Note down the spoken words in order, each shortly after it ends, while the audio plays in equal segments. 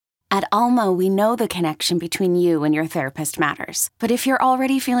At Alma, we know the connection between you and your therapist matters. But if you're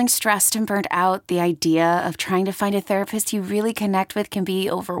already feeling stressed and burnt out, the idea of trying to find a therapist you really connect with can be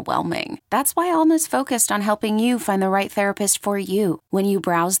overwhelming. That's why Alma's focused on helping you find the right therapist for you. When you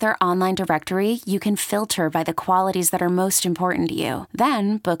browse their online directory, you can filter by the qualities that are most important to you.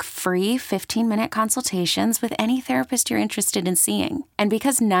 Then book free 15-minute consultations with any therapist you're interested in seeing. And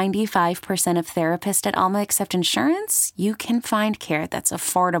because 95% of therapists at Alma accept insurance, you can find care that's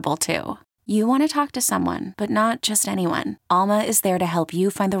affordable too. You want to talk to someone, but not just anyone. Alma is there to help you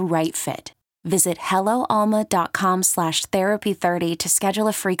find the right fit. Visit helloalma.com/therapy30 to schedule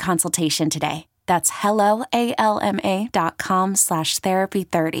a free consultation today. That's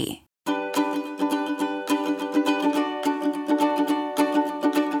helloalma.com/therapy30.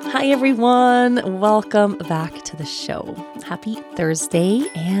 Hi, everyone. Welcome back to the show. Happy Thursday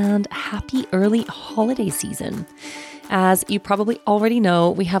and happy early holiday season. As you probably already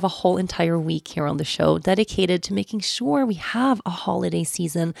know, we have a whole entire week here on the show dedicated to making sure we have a holiday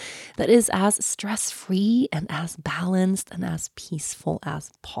season that is as stress-free and as balanced and as peaceful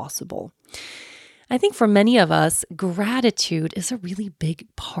as possible. I think for many of us, gratitude is a really big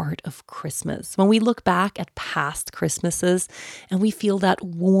part of Christmas. When we look back at past Christmases and we feel that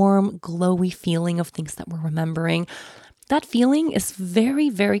warm, glowy feeling of things that we're remembering, that feeling is very,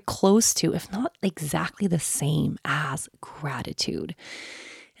 very close to, if not exactly the same as gratitude.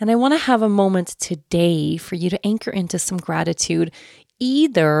 And I want to have a moment today for you to anchor into some gratitude,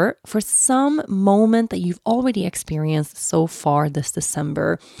 either for some moment that you've already experienced so far this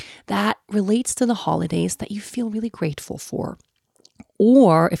December that relates to the holidays that you feel really grateful for.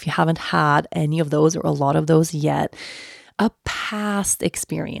 Or if you haven't had any of those or a lot of those yet, a past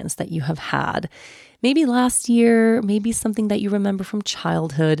experience that you have had. Maybe last year, maybe something that you remember from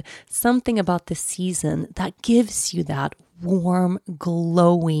childhood, something about this season that gives you that warm,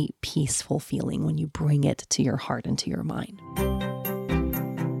 glowy, peaceful feeling when you bring it to your heart and to your mind.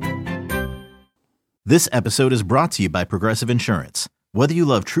 This episode is brought to you by Progressive Insurance. Whether you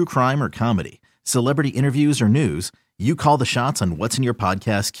love true crime or comedy, celebrity interviews or news, you call the shots on what's in your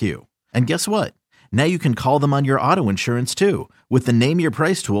podcast queue. And guess what? Now you can call them on your auto insurance too with the Name Your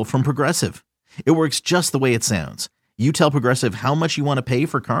Price tool from Progressive. It works just the way it sounds. You tell Progressive how much you want to pay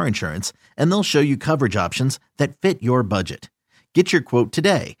for car insurance, and they'll show you coverage options that fit your budget. Get your quote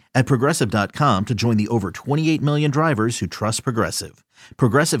today at Progressive.com to join the over 28 million drivers who trust Progressive.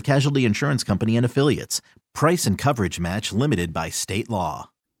 Progressive Casualty Insurance Company and Affiliates. Price and coverage match limited by state law.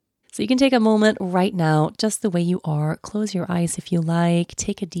 So you can take a moment right now, just the way you are. Close your eyes if you like.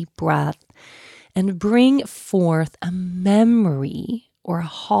 Take a deep breath and bring forth a memory or a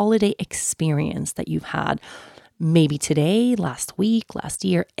holiday experience that you've had. Maybe today, last week, last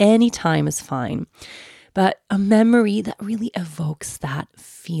year, any time is fine. But a memory that really evokes that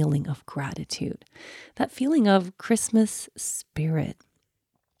feeling of gratitude, that feeling of Christmas spirit.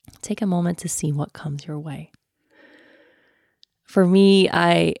 Take a moment to see what comes your way. For me,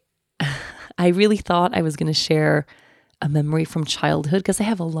 I really thought I was going to share a memory from childhood because I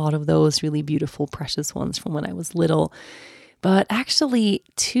have a lot of those really beautiful, precious ones from when I was little. But actually,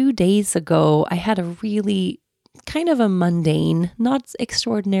 2 days ago, I had a really kind of a mundane, not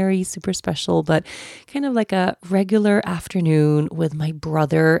extraordinary, super special, but kind of like a regular afternoon with my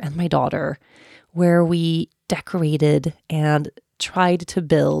brother and my daughter, where we decorated and tried to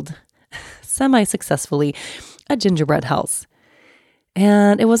build, semi-successfully, a gingerbread house.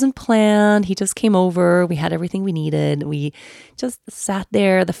 And it wasn't planned. He just came over. We had everything we needed. We just sat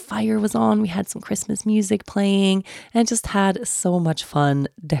there. The fire was on. We had some Christmas music playing and just had so much fun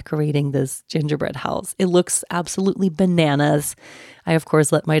decorating this gingerbread house. It looks absolutely bananas. I, of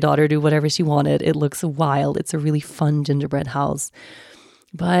course, let my daughter do whatever she wanted. It looks wild. It's a really fun gingerbread house.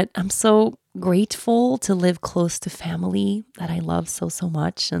 But I'm so grateful to live close to family that I love so, so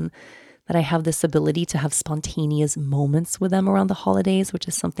much, and that I have this ability to have spontaneous moments with them around the holidays, which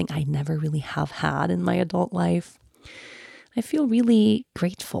is something I never really have had in my adult life. I feel really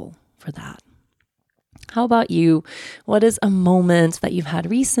grateful for that. How about you? What is a moment that you've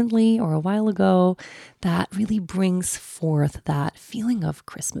had recently or a while ago that really brings forth that feeling of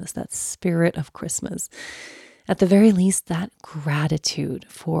Christmas, that spirit of Christmas? At the very least, that gratitude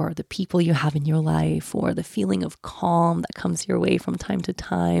for the people you have in your life, or the feeling of calm that comes your way from time to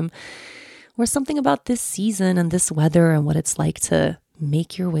time, or something about this season and this weather and what it's like to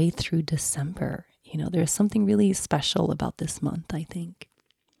make your way through December. You know, there's something really special about this month, I think.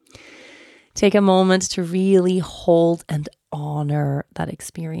 Take a moment to really hold and honor that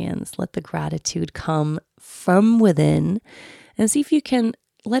experience. Let the gratitude come from within and see if you can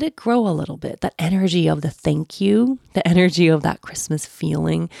let it grow a little bit. That energy of the thank you, the energy of that Christmas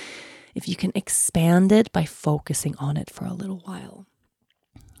feeling, if you can expand it by focusing on it for a little while.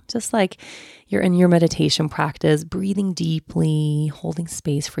 Just like you're in your meditation practice, breathing deeply, holding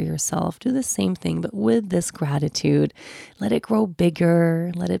space for yourself, do the same thing, but with this gratitude. Let it grow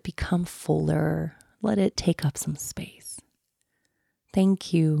bigger, let it become fuller, let it take up some space.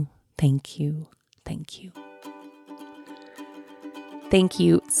 Thank you, thank you, thank you. Thank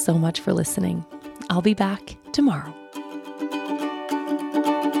you so much for listening. I'll be back tomorrow.